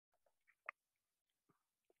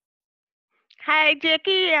Hi,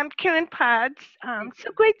 Jackie. I'm Karen Potts. Thank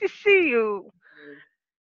So great to see you. you.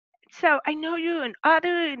 So I know you're an author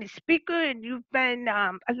and a speaker, and you've been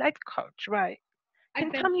a life coach, right? Can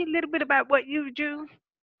I've you tell been, me a little bit about what you do?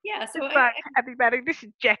 yeah, so Just for everybody, this is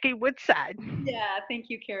Jackie Woodside. yeah, thank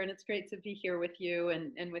you, Karen. It's great to be here with you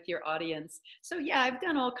and with your audience. So, yeah, I've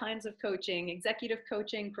done all kinds of coaching, executive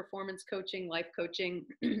coaching, performance coaching, life coaching.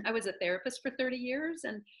 I was a therapist for 30 years.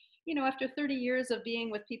 And, after 30 years of being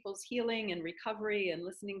with people's healing and recovery and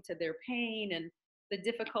listening to their pain and the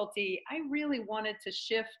difficulty, I really wanted to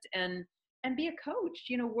shift and be a coach,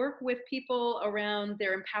 work with people around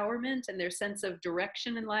their empowerment and their sense of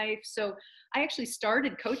direction in life. So I actually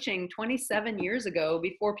started coaching 27 years ago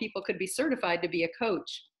before people could be certified to be a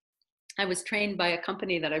coach. I was trained by a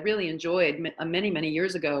company that I really enjoyed many, many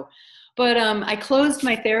years ago. But I closed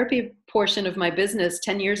my therapy portion of my business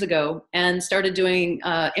 10 years ago and started doing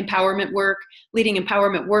empowerment work, leading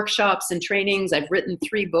empowerment workshops and trainings. I've written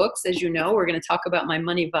 3 books, as you know. We're going to talk about my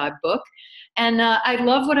Money Vibe book. And I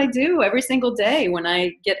love what I do every single day when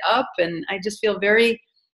I get up, and I just feel very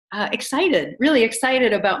excited, really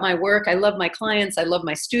excited about my work. I love my clients. I love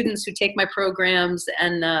my students who take my programs,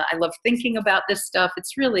 and I love thinking about this stuff.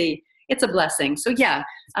 It's a blessing. So yeah,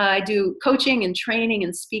 I do coaching and training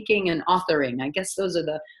and speaking and authoring. I guess those are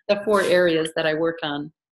the 4 areas that I work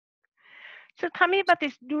on. So tell me about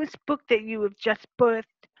this newest book that you have just birthed,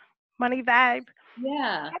 Money Vibe.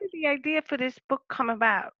 Yeah. How did the idea for this book come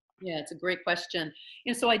about? Yeah, it's a great question.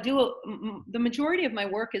 So I do the majority of my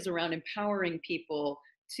work is around empowering people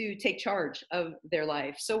to take charge of their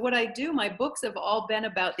life. So what I do, my books have all been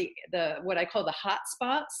about the what I call the hot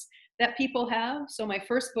spots that people have. So my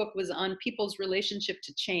first book was on people's relationship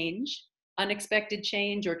to change, unexpected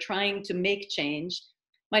change, or trying to make change.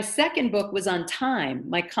 My second book was on time.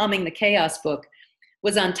 My Calming the Chaos book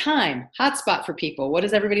was on time, hotspot for people. What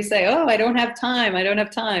does everybody say? Oh, I don't have time. I don't have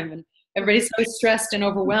time. And everybody's so stressed and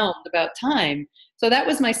overwhelmed about time. So that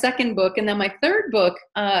was my second book, and then my third book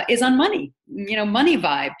is on money. Money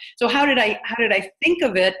Vibe. So how did I think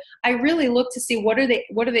of it? I really looked to see what are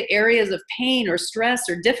the areas of pain or stress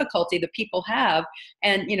or difficulty that people have,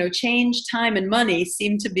 and change, time, and money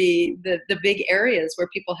seem to be the big areas where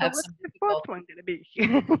people So have what's some the fourth difficulty. one going to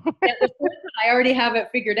be? Yeah, the fourth one, I already have it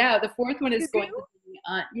figured out. The fourth one You is do? going to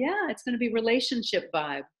be, yeah, it's going to be relationship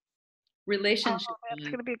vibe. Oh, Relationship that's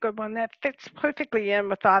vibe. going to be a good one. That fits perfectly in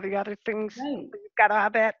with all the other things. Right. You've got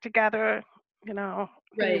all that together, you know,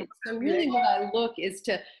 for you Right. So really what I look is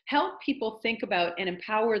to help people think about and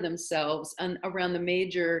empower themselves around the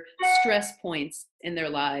major stress points in their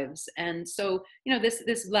lives. And so,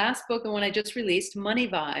 this last book, the one I just released, Money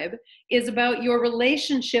Vibe, is about your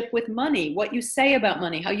relationship with money, what you say about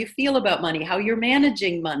money, how you feel about money, how you're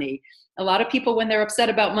managing money. A lot of people, when they're upset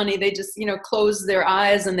about money, they just, close their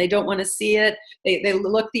eyes and they don't want to see it. They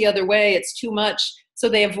look the other way. It's too much. So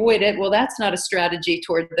they avoid it. Well, that's not a strategy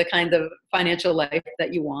toward the kind of financial life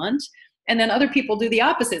that you want. And then other people do the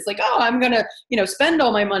opposite. It's like, oh, I'm going to, spend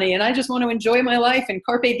all my money and I just want to enjoy my life and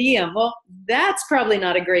carpe diem. Well, that's probably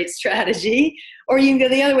not a great strategy. Or you can go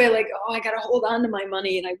the other way, like, oh, I got to hold on to my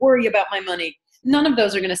money and I worry about my money. None of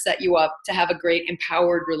those are going to set you up to have a great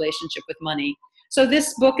empowered relationship with money. So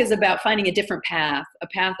this book is about finding a different path, a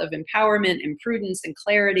path of empowerment and prudence and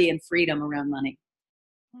clarity and freedom around money.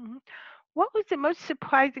 hmm What was the most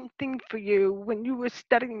surprising thing for you when you were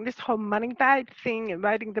studying this whole money vibe thing and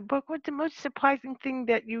writing the book? What's the most surprising thing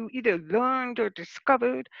that you either learned or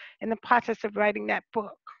discovered in the process of writing that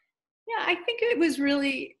book? Yeah, I think it was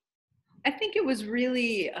really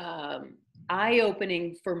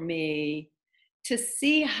eye-opening for me to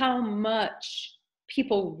see how much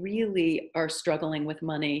people really are struggling with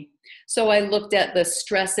money. So I looked at the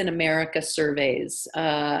Stress in America surveys,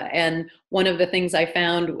 and one of the things I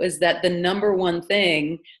found was that the number one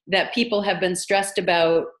thing that people have been stressed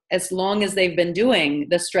about as long as they've been doing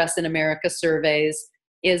the Stress in America surveys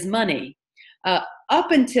is money. Uh,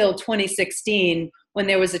 Up until 2016, when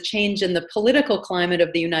there was a change in the political climate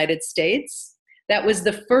of the United States, that was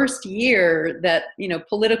the first year that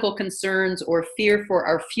political concerns or fear for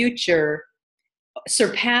our future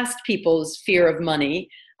surpassed people's fear of money.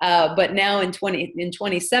 But now in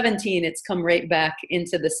 2017, it's come right back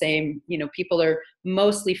into the same. People are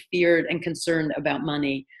mostly feared and concerned about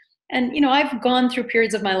money. And I've gone through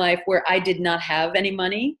periods of my life where I did not have any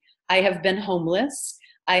money. I have been homeless.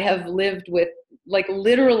 I have lived with, like,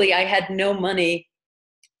 literally, I had no money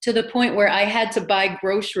to the point where I had to buy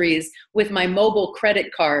groceries with my mobile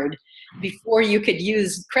credit card before you could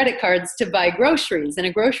use credit cards to buy groceries in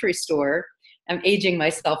a grocery store. I'm aging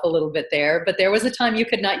myself a little bit there, but there was a time you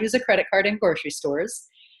could not use a credit card in grocery stores.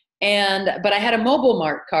 But I had a mobile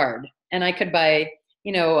mart card. and I could buy,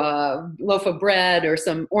 a loaf of bread or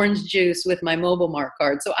some orange juice with my mobile mark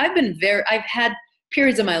card. So I've had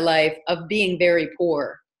periods of my life of being very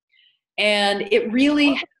poor. And it What really,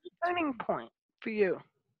 was the turning point for you?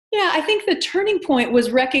 yeah, I think the turning point was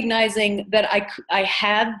recognizing that I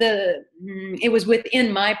had it was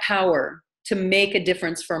within my power to make a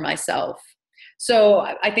difference for myself. So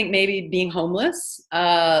I think maybe being homeless,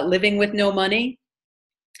 living with no money,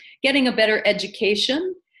 getting a better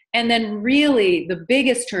education. And then, really, the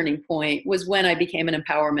biggest turning point was when I became an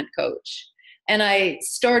empowerment coach. And I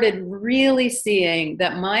started really seeing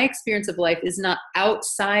that my experience of life is not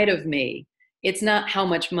outside of me. It's not how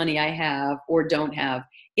much money I have or don't have.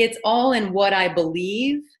 It's all in what I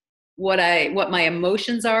believe, what my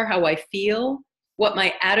emotions are, how I feel, what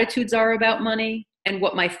my attitudes are about money, and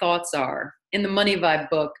what my thoughts are. In the Money Vibe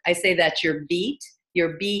book, I say that your BEAT,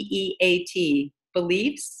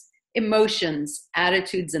 beliefs, emotions,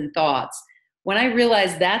 attitudes, and thoughts. When I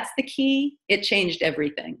realized that's the key, it changed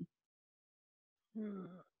everything. Hmm,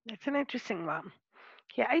 that's an interesting one.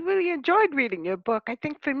 Yeah, I really enjoyed reading your book. I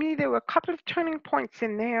think for me, there were a couple of turning points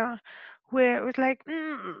in there where it was like,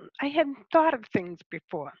 I hadn't thought of things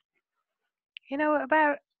before.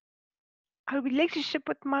 About a relationship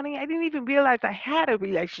with money. I didn't even realize I had a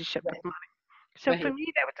relationship with Right. money. So for Right. me,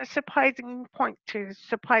 that was a surprising point to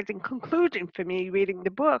surprising conclusion for me reading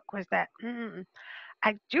the book was that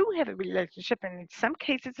I do have a relationship, and in some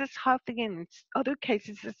cases it's healthy, and in other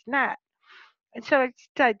cases it's not. And so I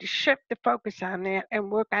decided to shift the focus on that and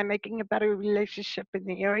work on making a better relationship in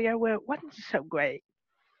the area where it wasn't so great.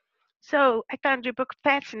 So I found your book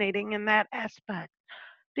fascinating in that aspect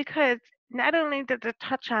because not only does it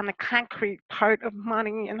touch on the concrete part of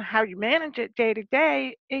money and how you manage it day to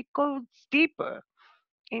day, it goes deeper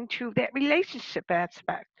into that relationship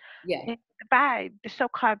aspect Yeah. and the vibe, the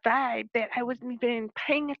so-called vibe that I wasn't even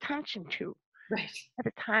paying attention to Right. at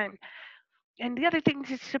the time. And the other thing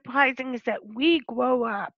that's surprising is that we grow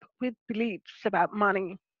up with beliefs about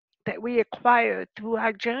money that we acquire through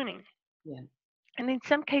our journey. Yeah. And in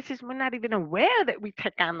some cases, we're not even aware that we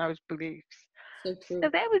take on those beliefs. So So true.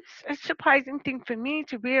 that was a surprising thing for me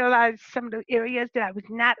to realize some of the areas that I was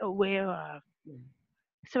not aware of. Yeah.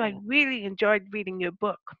 So I Yeah. really enjoyed reading your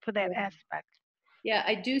book for that Yeah. aspect. Yeah,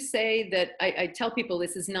 I do say that I tell people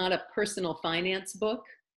this is not a personal finance book.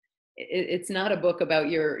 It's not a book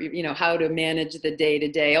about how to manage the day to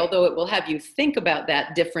day, although it will have you think about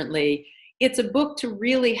that differently. It's a book to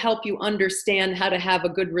really help you understand how to have a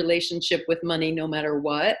good relationship with money no matter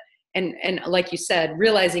what. And like you said,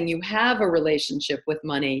 realizing you have a relationship with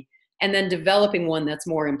money and then developing one that's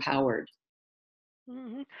more empowered.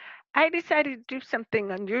 hmm I decided to do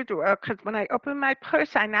something unusual because when I open my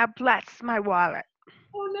purse, I now bless my wallet.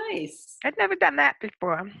 Oh, nice. I'd never done that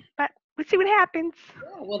before, but we'll see what happens.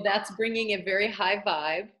 Yeah, well, that's bringing a very high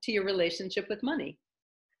vibe to your relationship with money.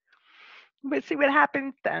 We'll see what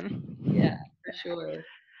happens Yeah, then. for sure.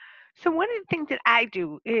 So one of the things that I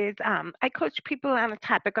do is I coach people on the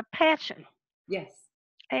topic of passion. Yes.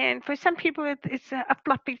 And for some people, it's a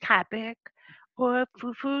fluffy topic or a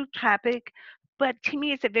foo-foo topic, but to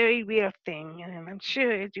me, it's a very real thing. And I'm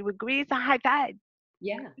sure, as you agree, it's a high vibe.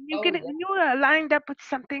 Yeah. When you Oh, get it, yeah. when you are lined up with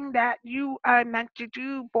something that you are meant to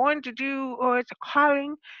do, born to do, or it's a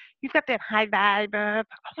calling, you've got that high vibe of,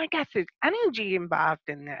 oh my gosh, there's energy involved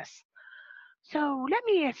in this. So let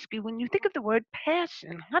me ask you, when you think of the word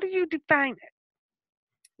passion, how do you define it?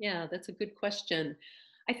 Yeah, that's a good question.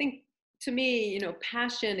 I think to me,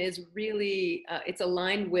 passion is really it's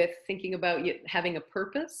aligned with thinking about you having a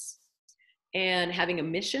purpose and having a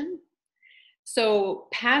mission. So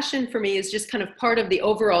passion for me is just kind of part of the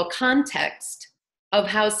overall context of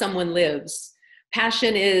how someone lives.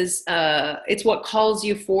 Passion is it's what calls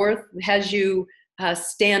you forth, has you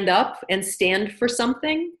stand up and stand for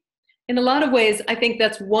something. In a lot of ways, I think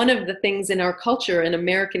that's one of the things in our culture, in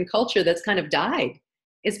American culture, that's kind of died,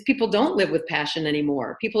 is people don't live with passion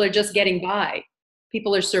anymore. People are just getting by.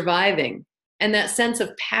 People are surviving. And that sense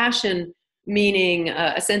of passion, meaning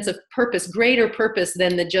a sense of purpose, greater purpose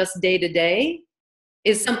than the just day to day,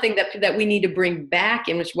 is something that we need to bring back,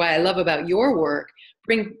 and which is why I love about your work,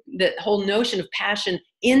 bring the whole notion of passion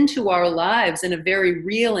into our lives in a very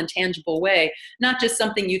real and tangible way, not just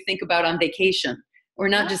something you think about on vacation, or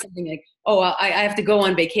not just something like, oh, I have to go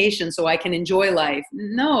on vacation so I can enjoy life.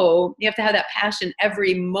 No, you have to have that passion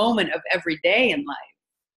every moment of every day in life.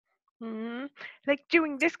 hmm Like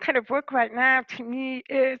doing this kind of work right now to me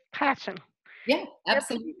is passion. Yeah, I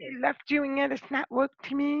absolutely absolutely. love doing it. It's not work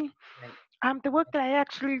to me. Right. The work that I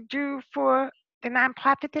actually do for the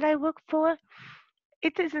nonprofit that I work for,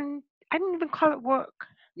 it isn't. I didn't even call it work.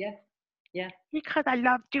 Yeah. Yeah. because I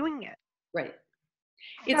love doing it. Right.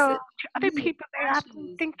 It's So to to other me, people, they passion often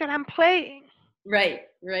is think that I'm playing. right,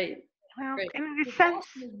 right, Well, right. and in a Your sense,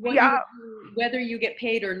 passion is we what you are. would do whether you get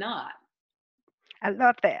paid or not. I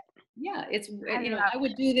love that. Yeah, it's I I love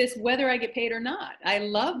would do this whether I get paid or not. I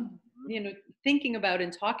love, it. thinking about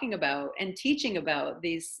and talking about and teaching about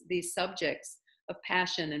these subjects of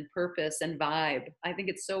passion and purpose and vibe. I think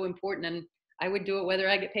it's so important, and I would do it whether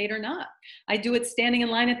I get paid or not. I do it standing in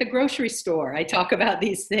line at the grocery store. I talk about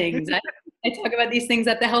these things. I talk about these things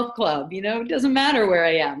at the health club. It doesn't matter where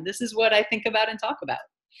I am. This is what I think about and talk about.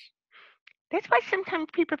 That's why sometimes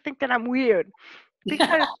people think that I'm weird because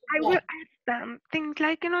I Yeah, will ask them things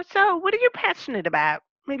like, so what are you passionate about?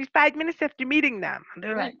 Maybe 5 minutes after meeting them. And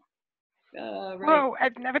they're right, like, right. whoa,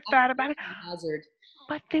 I've never thought about it. Occupational hazard.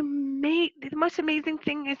 But the most amazing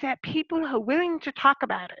thing is that people are willing to talk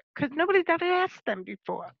about it because nobody's ever asked them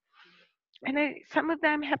before. And Right, some of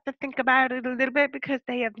them have to think about it a little bit because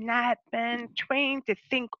they have not been trained to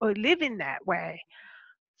think or live in that way.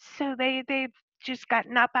 So they've just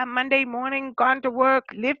gotten up on Monday morning, gone to work,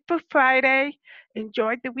 lived for Friday,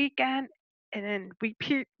 enjoyed the weekend, and then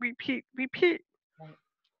repeat, repeat, repeat. right,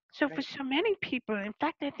 So for right, so many people, in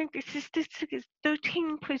fact, I think the statistic is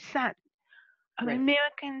 13% of right,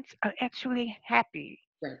 Americans are actually happy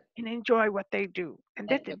right. and enjoy what they do.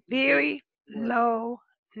 And At that's a what you do very work. low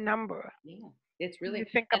number Yeah, it's when really, you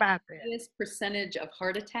think and about the that. highest percentage of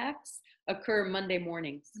heart attacks occur Monday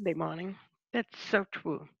mornings. Monday morning. That's so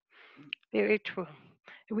true. Very true.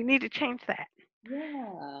 And we need to change that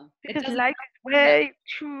Yeah, it because doesn't life have is to be that. way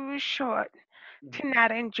too short Yeah, to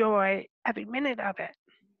not enjoy every minute of it.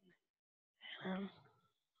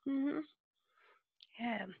 Hmm.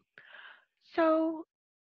 Yeah. So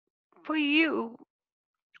for you,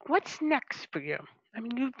 what's next for you? I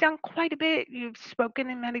mean, you've done quite a bit. You've spoken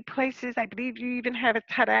in many places. I believe you even have a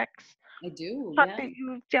TEDx I do. talk Yeah. that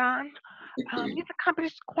you've done. You've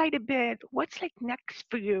accomplished quite a bit. What's like next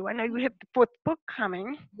for you? I know you have the fourth book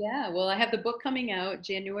coming. Yeah, well, I have the book coming out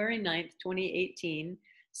January 9th, 2018.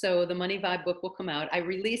 So the Money Vibe book will come out. I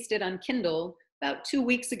released it on Kindle about 2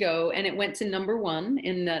 weeks ago, and it went to #1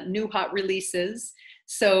 in the new hot releases.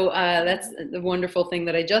 So that's the wonderful thing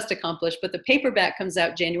that I just accomplished. But the paperback comes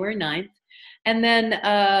out January 9th. And then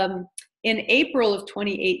in April of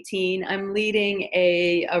 2018, I'm leading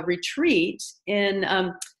a retreat in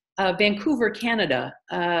Vancouver, Canada.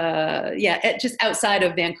 Yeah, just outside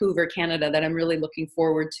of Vancouver, Canada, that I'm really looking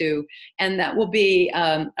forward to. And that will be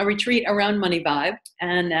a retreat around money vibe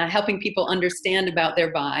and helping people understand about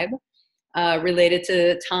their vibe. Related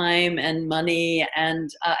to time and money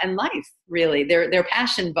and life, really their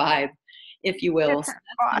passion vibe, if you That will. So sounds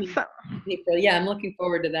that's coming awesome. in April. Yeah, I'm looking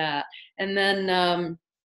forward to that. And then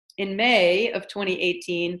in May of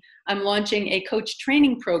 2018, I'm launching a coach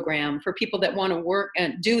training program for people that want to work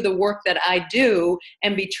and do the work that I do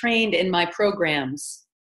and be trained in my programs.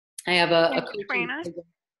 I have a Like a coaching trainer. program.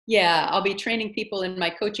 Yeah, I'll be training people in my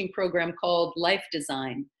coaching program called Life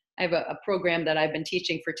Design. I have a program that I've been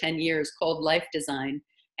teaching for 10 years called Life Design.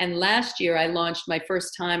 And last year, I launched my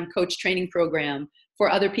first time coach training program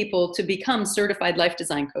for other people to become certified life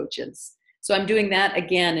design coaches. So I'm doing that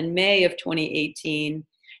again in May of 2018.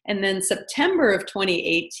 And then September of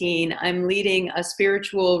 2018, I'm leading a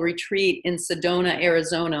spiritual retreat in Sedona,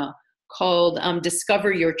 Arizona called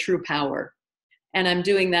Discover Your True Power. And I'm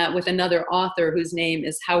doing that with another author whose name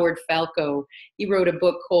is Howard Falco. He wrote a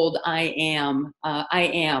book called I Am,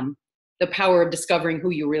 The Power of Discovering Who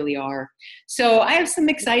You Really Are. So I have some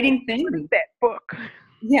exciting What is things. that book?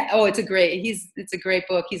 Yeah, oh, it's a great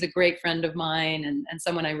book. He's a great friend of mine and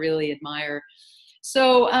someone I really admire.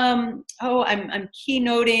 So, I'm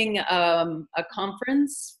keynoting a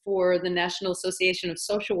conference for the National Association of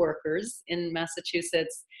Social Workers in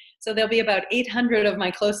Massachusetts. So there'll be about 800 of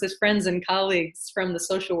my closest friends and colleagues from the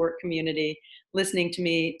social work community listening to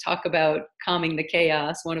me talk about Calming the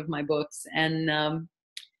Chaos, one of my books. And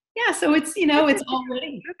yeah, so Look it's at all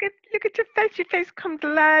ready. look at your face. Your face comes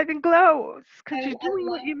alive and glows because you're I doing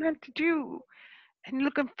what love, you're meant to do and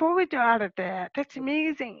looking forward to all of that. That's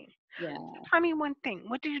amazing. So yeah, tell me one thing.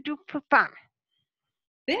 What do you do for fun?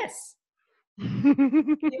 this.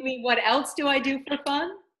 You mean what else do I do for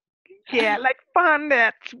fun? Yeah, like fun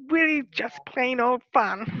that's really just plain old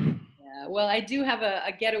fun. Yeah, well, I do have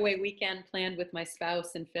a getaway weekend planned with my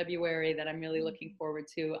spouse in February that I'm really looking forward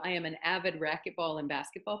to. I am an avid racquetball and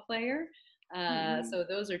basketball player. Mhm. So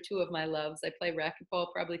those are two of my loves. I play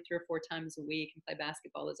racquetball probably 3 or 4 times a week and play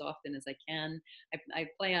basketball as often as I can. I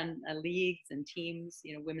play on leagues and teams,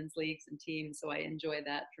 women's leagues and teams. So I enjoy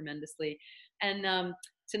that tremendously. And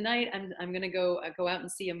tonight I'm going to go out and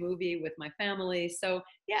see a movie with my family. So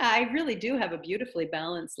yeah, I really do have a beautifully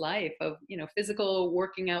balanced life of, physical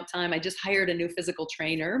working out time. I just hired a new physical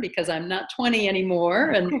trainer because I'm not 20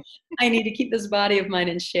 anymore, and I need to keep this body of mine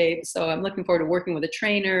in shape. So I'm looking forward to working with a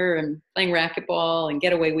trainer and playing racquetball and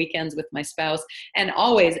getaway weekends with my spouse. And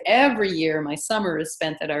always, every year, my summer is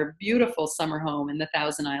spent at our beautiful summer home in the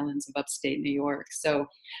Thousand Islands of upstate New York. So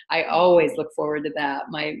I always look forward to that.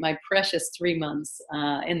 My precious 3 months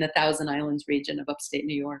in the Thousand Islands region of upstate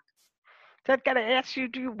New York. So I've got to ask you,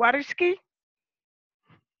 do you water ski?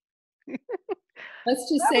 Let's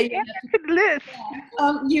just Well, say we add that to the list.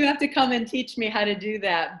 you have to come and teach me how to do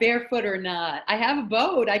that, barefoot or not. I have a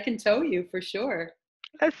boat. I can tow you for sure.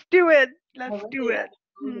 Let's do it. I Let's do really it. look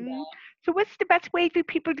forward to Mhm. that. So, what's the best way for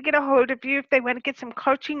people to get a hold of you if they want to get some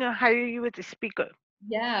coaching or hire you as a speaker?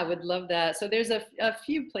 Yeah, I would love that. So there's a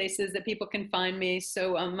few places that people can find me.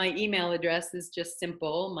 So my email address is just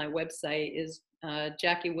simple. My website is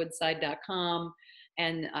jackiewoodside.com,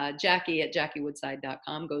 and Jackie at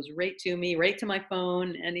jackiewoodside.com goes right to me, right to my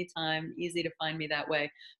phone anytime. Easy to find me that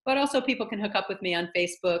way. But also people can hook up with me on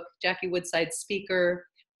Facebook, Jackie Woodside Speaker,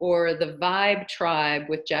 or the Vibe Tribe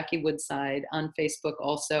with Jackie Woodside on Facebook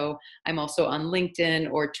also. I'm also on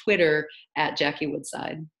LinkedIn or Twitter at Jackie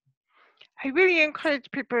Woodside. I really encourage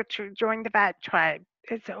people to join the Bat Tribe.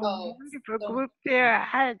 It's a Oh, wonderful so group there.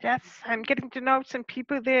 I'm getting to know some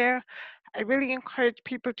people there. I really encourage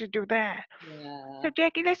people to do that. yeah, So,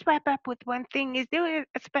 Jackie, let's wrap up with one thing. Is there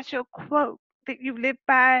a special quote that you live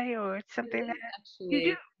by or there something that is you do?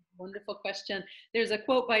 actually. Wonderful question. There's a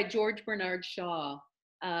quote by George Bernard Shaw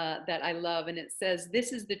that I love, and it says,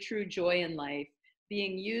 "This is the true joy in life,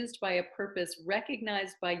 being used by a purpose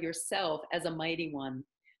recognized by yourself as a mighty one,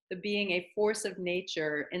 the being a force of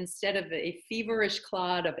nature instead of a feverish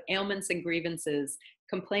clod of ailments and grievances,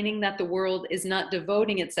 complaining that the world is not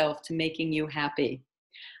devoting itself to making you happy.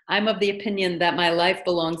 I'm of the opinion that my life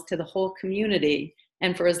belongs to the whole community,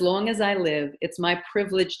 and for as long as I live, it's my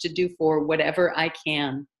privilege to do for whatever I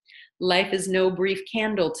can. Life is no brief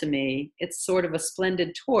candle to me. It's sort of a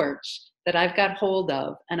splendid torch that I've got hold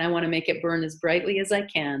of, and I want to make it burn as brightly as I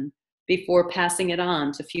can before passing it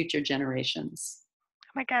on to future generations."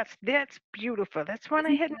 Oh my gosh, that's beautiful. That's one I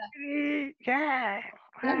Isn't hadn't really, yeah.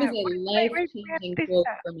 That Wow, was what a a great way to wrap life-changing this quote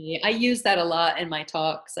up. for me. I use that a lot in my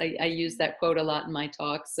talks. I use that quote a lot in my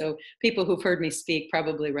talks. So people who've heard me speak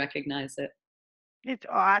probably recognize it. It's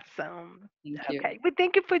awesome. Thank you. Okay, well,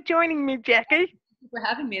 thank you for joining me, Jackie. Thank you for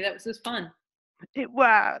having me. That was just fun. It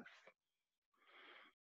was.